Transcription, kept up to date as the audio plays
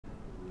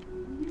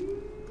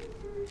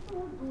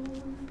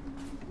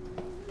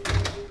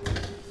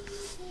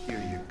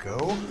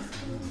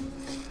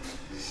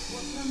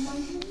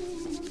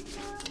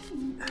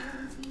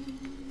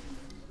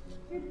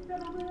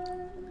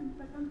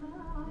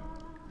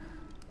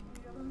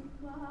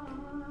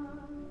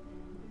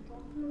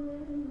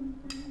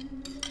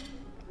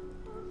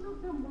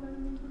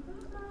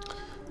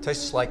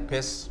Tastes like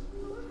piss.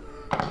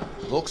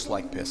 Looks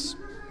like piss.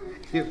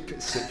 You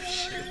piece of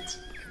shit.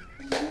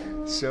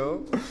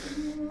 So,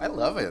 I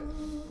love it.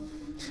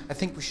 I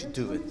think we should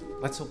do it.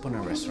 Let's open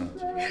a restaurant.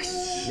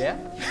 Yes. Yeah?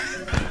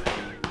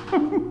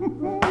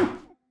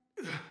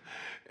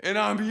 And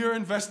I'm here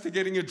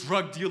investigating a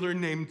drug dealer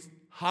named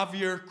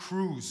Javier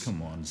Cruz.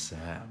 Come on,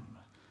 Sam.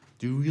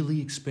 Do you really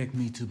expect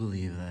me to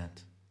believe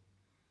that?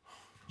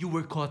 You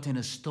were caught in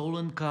a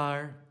stolen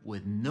car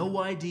with no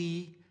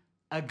ID,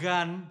 a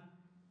gun,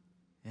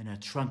 and a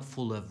trunk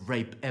full of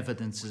rape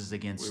evidences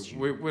against you.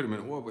 Wait a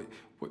minute. Wait.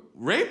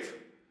 Rape?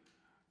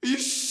 Are you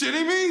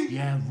shitting me?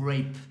 Yeah,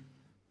 rape.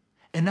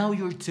 And now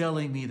you're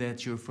telling me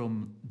that you're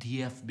from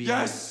the FBI?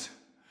 Yes!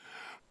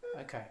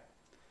 Okay.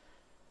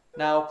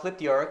 Now clip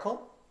the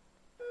oracle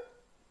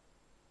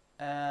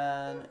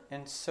and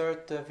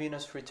insert the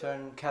venous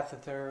return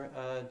catheter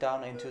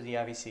down into the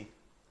IVC.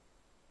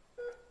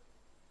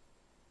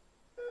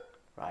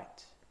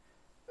 Right.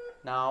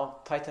 Now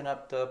tighten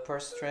up the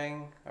purse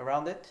string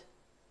around it.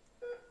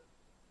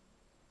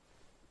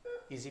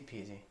 Easy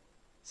peasy.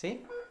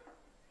 See?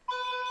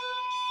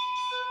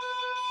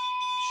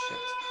 Shit.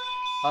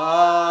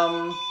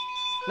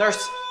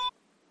 Nurse.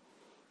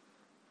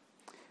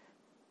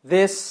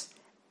 This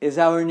is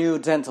our new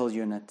dental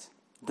unit,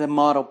 the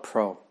Model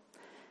Pro.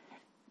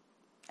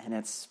 And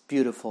it's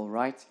beautiful,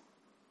 right?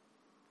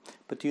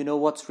 But do you know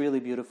what's really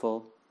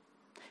beautiful?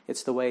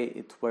 It's the way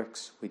it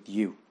works with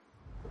you.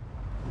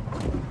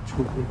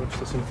 Desculpe, vamos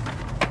estacionar.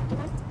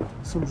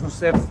 Somos no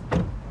CEF.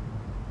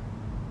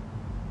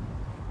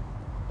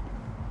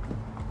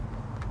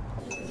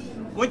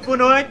 Muito boa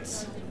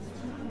noite.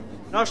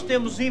 Nós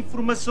temos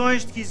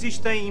informações de que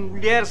existem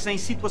mulheres em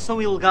situação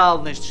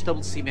ilegal neste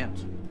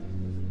estabelecimento.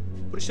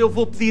 Por isso eu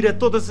vou pedir a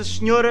todas as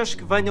senhoras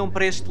que venham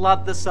para este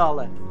lado da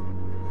sala.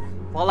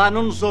 Vá lá,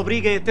 não nos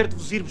obriguem a ter de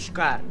vos ir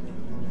buscar.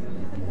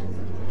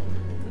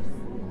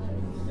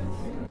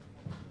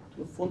 A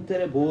tua fonte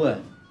era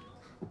boa.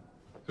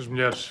 As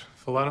mulheres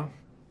falaram?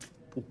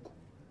 Pouco.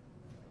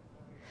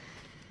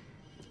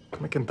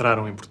 Como é que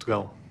entraram em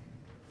Portugal?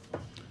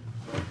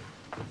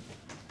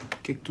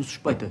 O que é que tu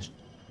suspeitas?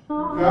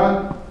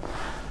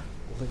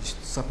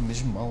 Isto sabe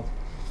mesmo mal.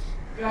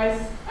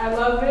 Guys, I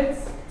love it.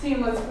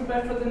 Team, let's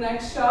prepare for the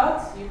next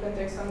shot. You can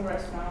take some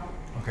rest now.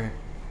 Ok.